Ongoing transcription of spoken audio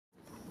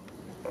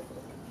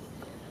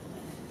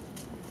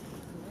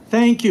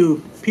Thank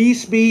you.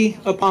 Peace be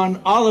upon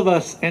all of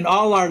us and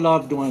all our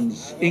loved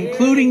ones,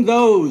 including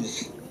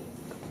those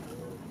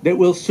that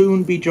will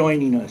soon be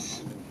joining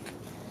us.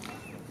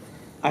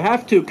 I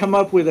have to come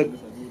up with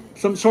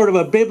some sort of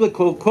a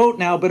biblical quote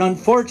now, but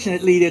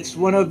unfortunately it's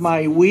one of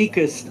my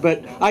weakest.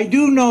 But I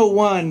do know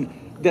one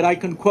that I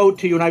can quote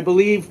to you, and I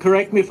believe,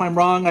 correct me if I'm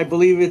wrong, I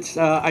believe it's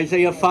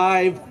Isaiah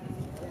 5.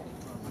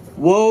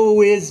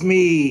 Woe is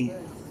me.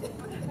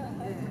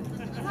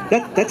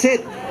 That's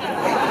it.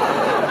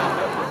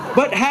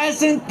 But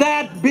hasn't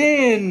that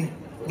been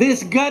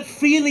this gut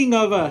feeling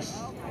of us?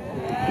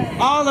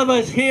 All of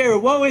us here,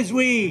 woe is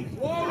we.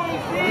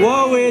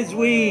 Woe is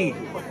we.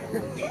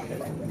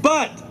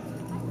 But,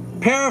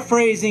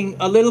 paraphrasing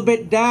a little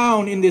bit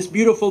down in this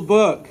beautiful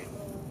book,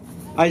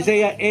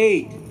 Isaiah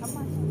 8.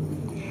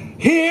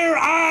 Here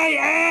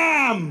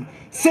I am,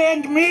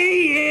 send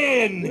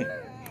me in.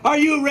 Are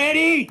you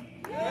ready?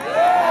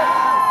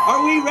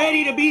 Are we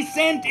ready to be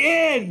sent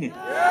in?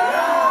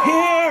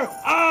 Here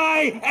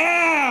I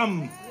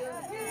am.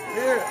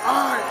 Here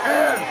I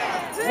am.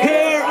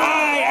 Here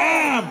I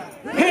am.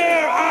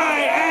 Here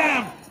I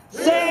am.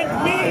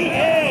 Send me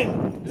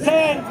in.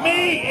 Send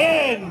me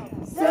in.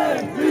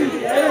 Send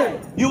me in.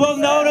 You will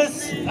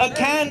notice a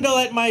candle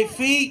at my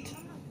feet.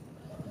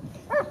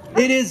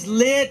 It is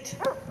lit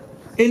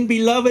in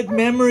beloved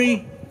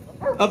memory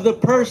of the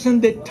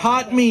person that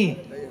taught me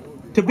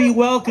to be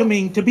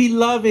welcoming, to be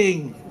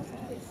loving.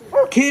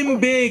 Kim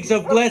Biggs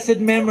of blessed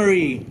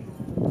memory.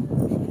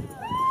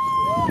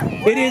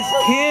 It is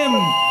Kim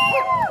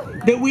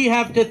that we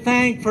have to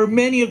thank for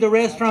many of the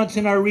restaurants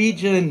in our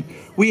region.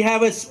 We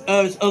have an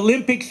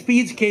Olympic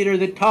speed skater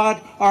that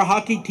taught our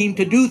hockey team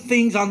to do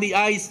things on the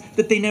ice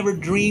that they never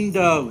dreamed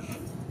of.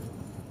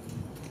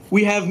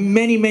 We have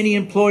many, many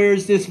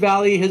employers. This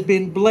valley has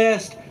been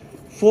blessed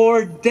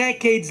for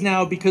decades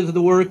now because of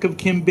the work of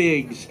Kim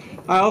Biggs.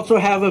 I also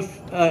have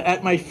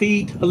at my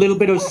feet a little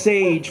bit of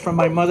sage from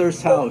my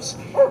mother's house.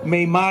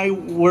 May my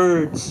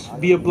words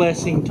be a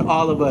blessing to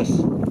all of us.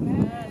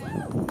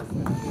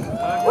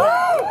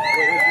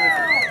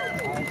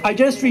 I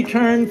just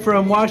returned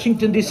from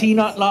Washington, D.C.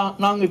 not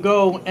long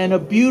ago, and a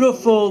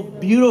beautiful,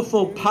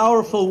 beautiful,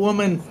 powerful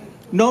woman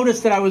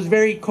noticed that I was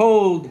very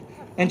cold,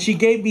 and she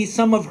gave me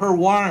some of her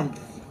warmth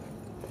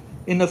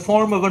in the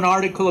form of an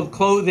article of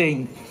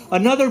clothing.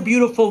 Another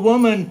beautiful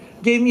woman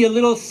gave me a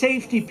little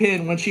safety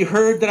pin when she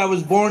heard that I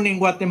was born in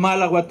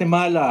Guatemala,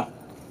 Guatemala,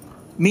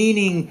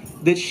 meaning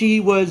that she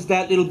was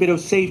that little bit of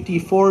safety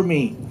for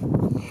me.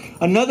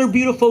 Another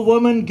beautiful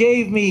woman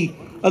gave me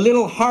a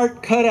little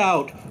heart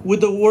cutout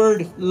with the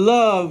word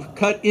love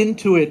cut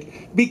into it,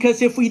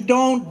 because if we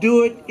don't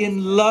do it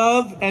in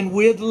love and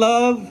with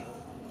love,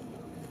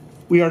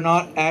 we are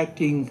not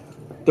acting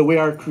the way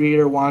our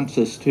Creator wants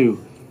us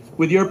to.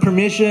 With your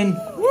permission,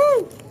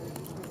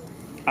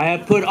 I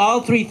have put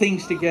all three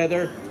things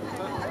together.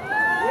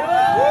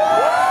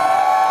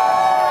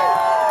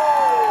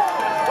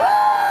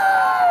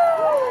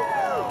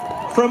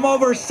 From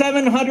over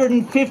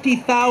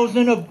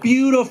 750,000 of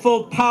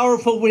beautiful,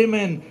 powerful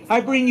women, I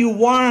bring you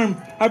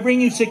warmth, I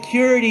bring you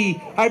security,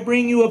 I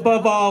bring you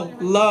above all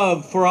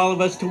love for all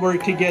of us to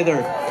work together.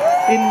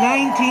 In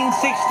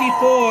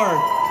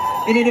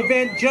 1964, in an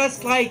event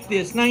just like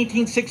this,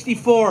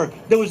 1964,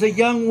 there was a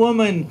young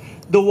woman,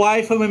 the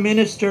wife of a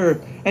minister,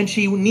 and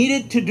she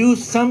needed to do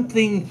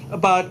something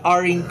about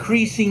our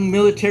increasing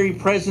military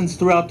presence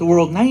throughout the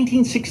world.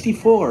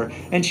 1964,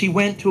 and she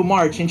went to a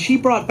march, and she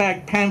brought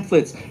back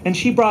pamphlets, and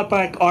she brought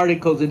back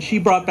articles, and she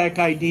brought back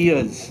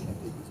ideas.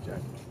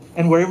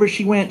 And wherever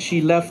she went,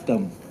 she left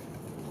them.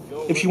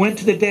 If she went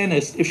to the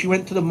dentist, if she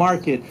went to the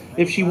market,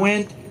 if she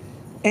went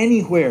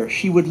anywhere,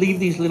 she would leave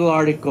these little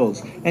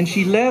articles. And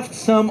she left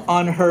some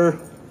on her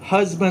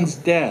husband's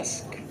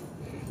desk.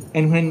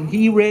 And when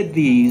he read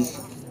these,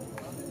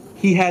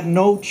 he had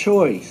no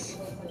choice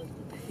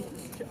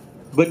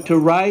but to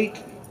write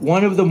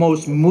one of the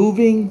most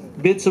moving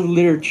bits of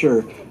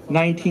literature,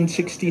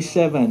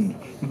 1967,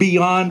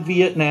 Beyond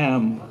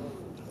Vietnam,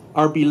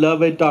 our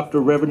beloved Dr.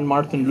 Reverend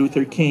Martin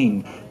Luther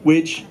King,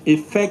 which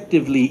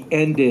effectively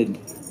ended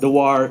the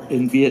war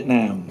in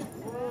Vietnam.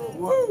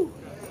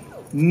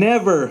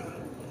 Never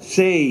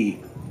say,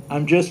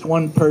 I'm just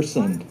one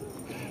person.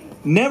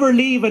 Never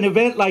leave an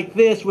event like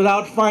this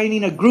without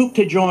finding a group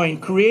to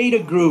join. Create a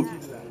group.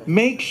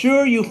 Make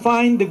sure you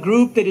find the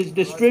group that is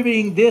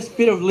distributing this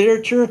bit of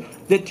literature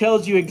that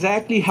tells you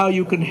exactly how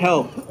you can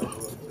help.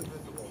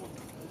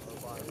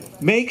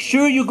 Make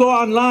sure you go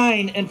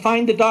online and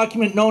find the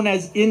document known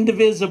as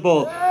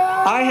Indivisible.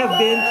 I have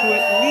been to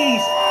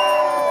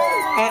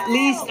at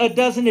least a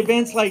dozen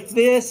events like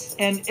this,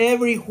 and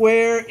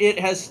everywhere it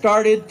has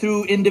started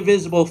through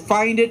Indivisible.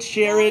 Find it,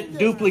 share it,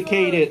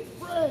 duplicate it.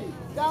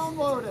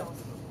 Download it.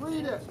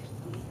 Read it.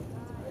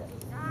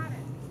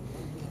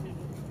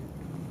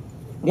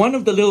 One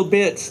of the little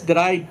bits that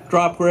I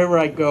drop wherever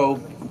I go,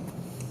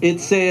 it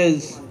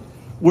says,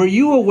 were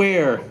you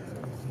aware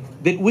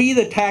that we,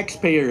 the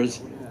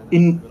taxpayers,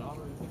 in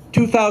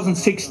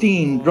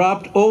 2016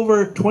 dropped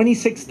over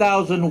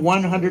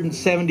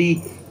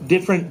 26,170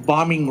 different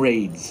bombing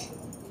raids.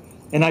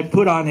 And I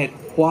put on it,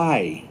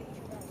 why?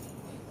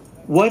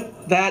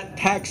 What that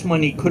tax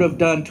money could have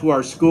done to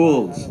our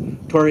schools,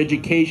 to our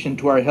education,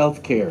 to our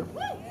health care.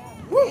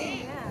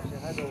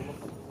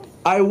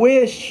 I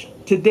wish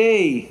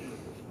today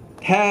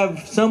to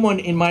have someone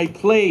in my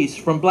place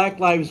from Black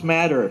Lives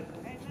Matter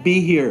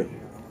be here.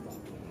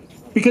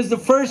 Because the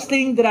first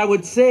thing that I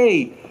would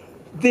say,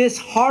 this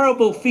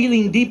horrible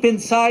feeling deep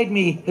inside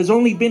me has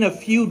only been a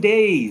few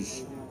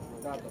days.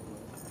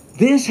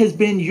 This has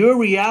been your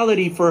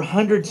reality for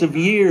hundreds of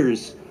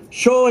years.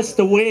 Show us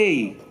the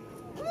way.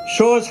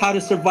 Show us how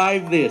to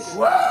survive this.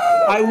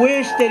 I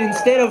wish that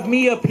instead of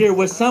me up here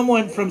was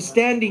someone from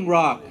Standing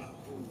Rock.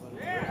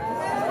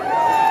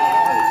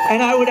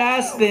 And I would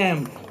ask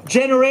them,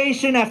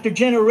 generation after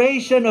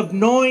generation of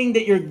knowing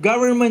that your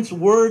government's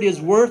word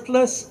is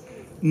worthless,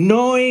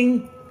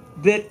 knowing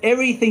that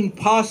everything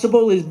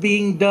possible is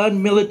being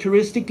done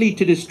militaristically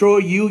to destroy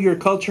you, your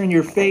culture, and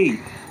your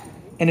faith.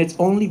 And it's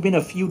only been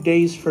a few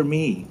days for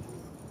me.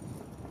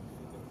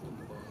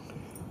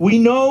 We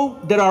know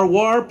that our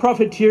war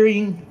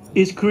profiteering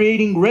is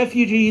creating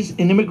refugees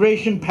and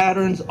immigration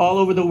patterns all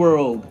over the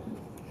world.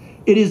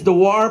 It is the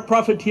war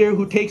profiteer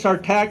who takes our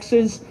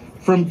taxes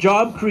from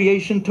job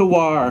creation to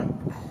war.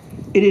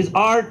 It is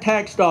our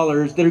tax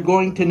dollars that are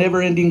going to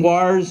never-ending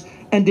wars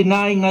and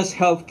denying us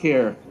health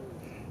care.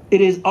 It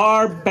is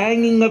our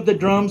banging of the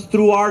drums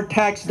through our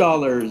tax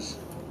dollars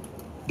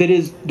that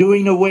is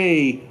doing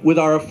away with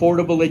our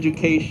affordable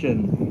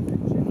education.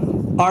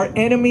 Our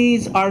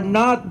enemies are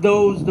not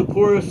those the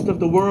poorest of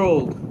the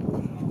world.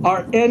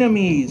 Our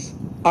enemies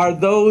are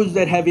those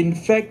that have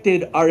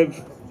infected our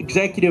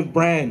executive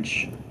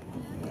branch.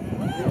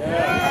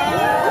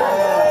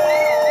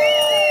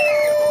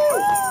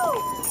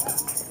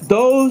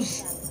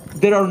 Those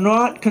that are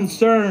not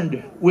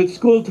concerned with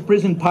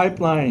school-to-prison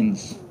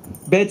pipelines,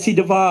 Betsy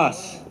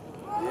DeVos,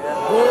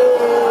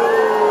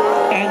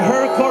 and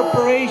her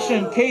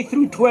corporation, K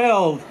through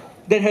 12,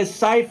 that has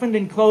siphoned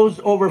and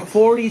closed over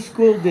 40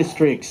 school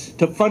districts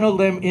to funnel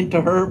them into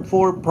her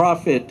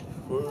for-profit.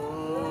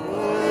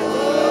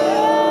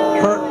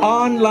 Her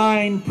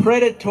online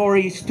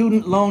predatory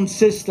student loan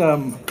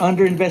system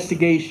under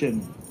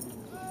investigation.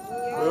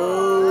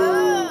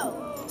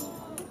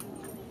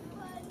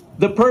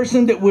 The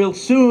person that will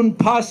soon,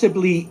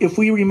 possibly, if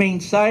we remain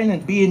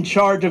silent, be in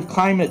charge of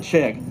climate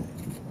check.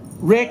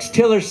 Rex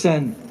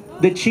Tillerson,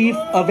 the chief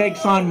of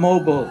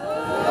ExxonMobil.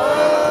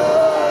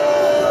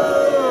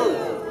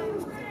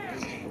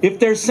 If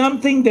there's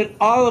something that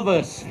all of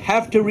us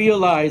have to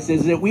realize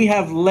is that we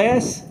have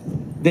less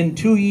than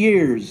 2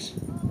 years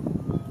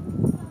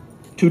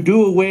to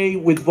do away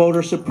with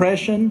voter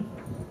suppression,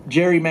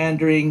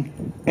 gerrymandering,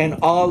 and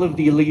all of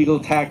the illegal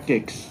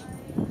tactics.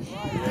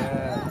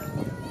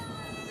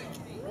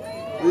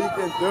 We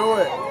can do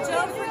it.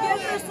 Don't forget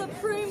the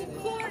Supreme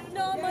Court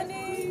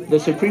nominee. The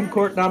Supreme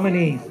Court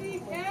nominee.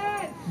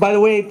 By the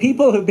way,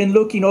 people have been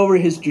looking over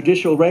his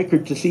judicial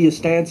record to see his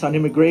stance on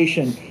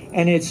immigration,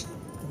 and it's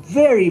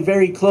very,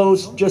 very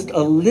close, just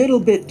a little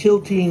bit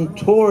tilting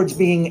towards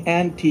being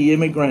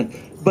anti-immigrant,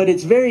 but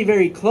it's very,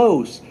 very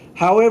close.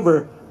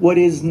 However, what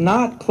is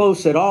not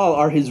close at all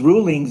are his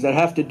rulings that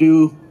have to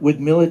do with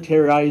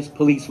militarized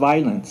police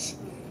violence.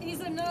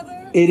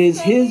 It is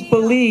his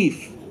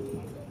belief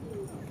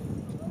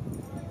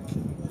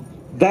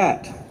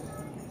that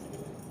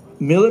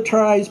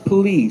militarized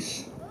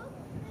police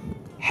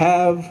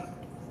have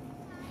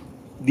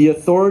the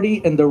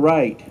authority and the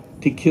right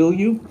to kill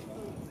you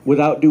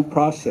without due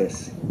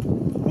process,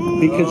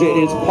 because it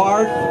is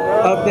part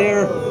of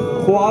their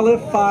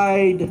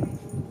qualified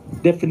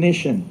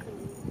definition.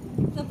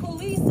 The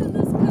police in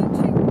this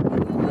country,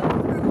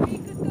 a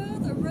week ago,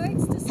 the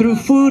rights to Through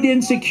food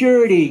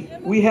insecurity,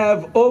 we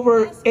have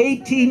over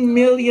 18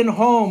 million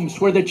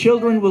homes where the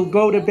children will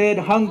go to bed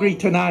hungry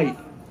tonight.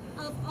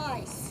 of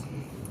ICE.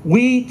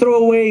 We throw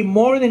away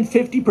more than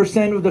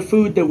 50% of the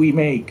food that we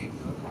make.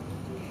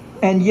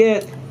 And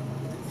yet,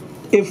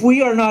 if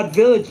we are not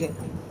vigilant,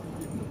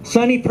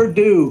 Sonny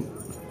Perdue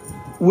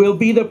will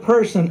be the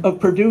person of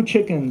Perdue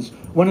Chickens,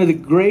 one of the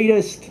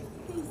greatest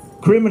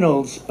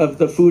criminals of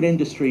the food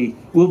industry,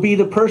 will be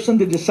the person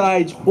that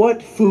decides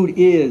what food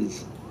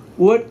is,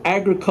 what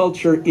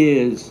agriculture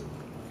is,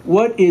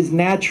 what is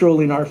natural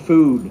in our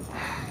food.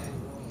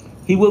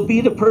 He will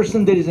be the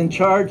person that is in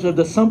charge of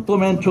the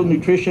Supplemental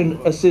Nutrition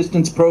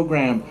Assistance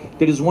Program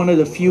that is one of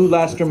the few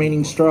last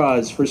remaining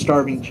straws for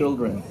starving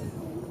children.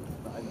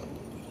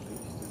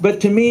 But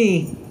to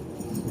me,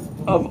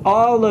 of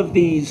all of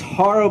these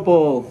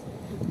horrible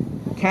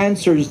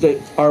cancers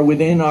that are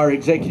within our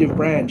executive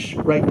branch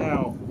right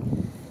now,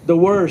 the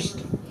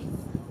worst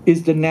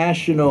is the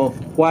national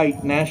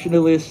white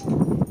nationalist.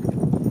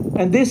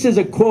 And this is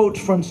a quote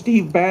from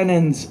Steve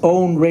Bannon's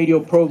own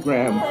radio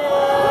program.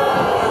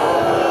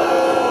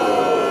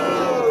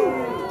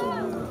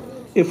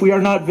 If we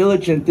are not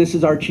vigilant, this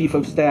is our chief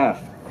of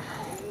staff.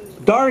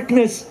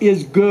 Darkness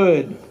is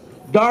good.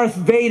 Darth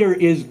Vader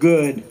is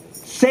good.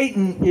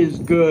 Satan is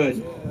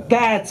good.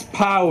 That's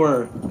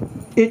power.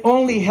 It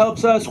only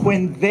helps us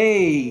when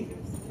they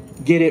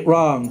get it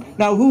wrong.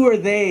 Now, who are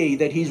they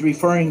that he's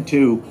referring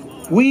to?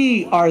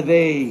 We are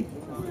they.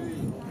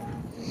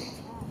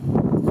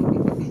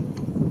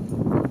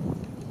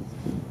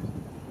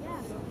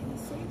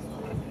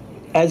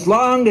 As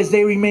long as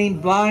they remain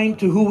blind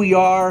to who we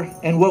are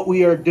and what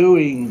we are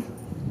doing,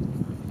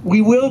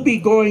 we will be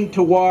going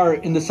to war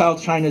in the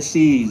South China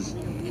Seas.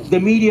 The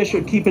media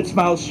should keep its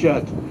mouth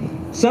shut.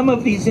 Some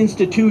of these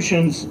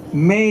institutions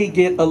may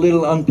get a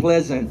little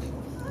unpleasant,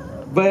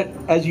 but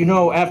as you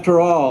know, after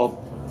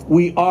all,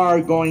 we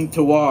are going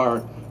to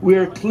war. We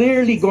are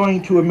clearly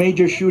going to a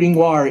major shooting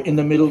war in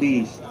the Middle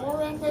East.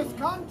 We're in this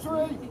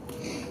country.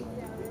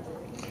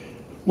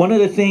 One of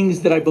the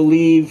things that I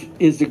believe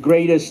is the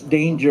greatest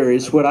danger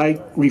is what I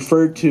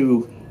refer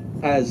to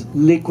as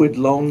liquid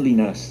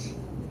loneliness.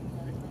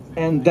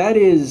 And that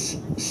is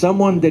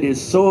someone that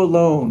is so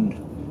alone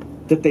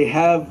that they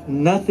have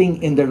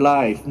nothing in their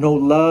life, no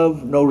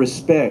love, no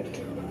respect,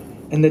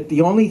 and that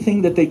the only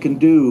thing that they can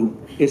do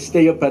is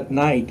stay up at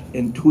night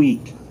and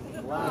tweet.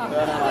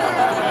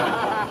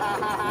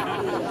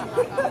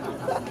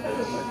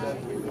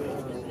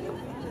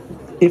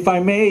 If I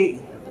may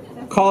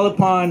call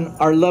upon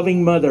our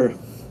loving mother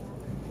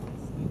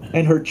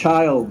and her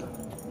child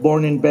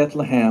born in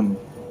Bethlehem,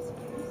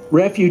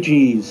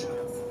 refugees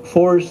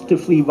forced to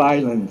flee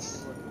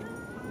violence.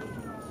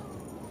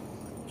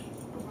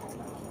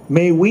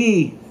 May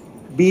we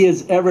be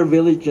as ever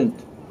vigilant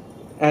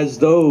as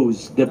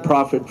those that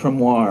profit from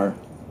war.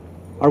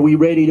 Are we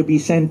ready to be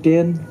sent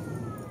in?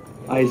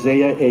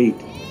 Isaiah 8.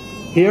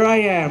 Here I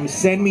am,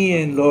 send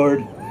me in,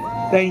 Lord.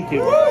 Thank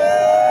you.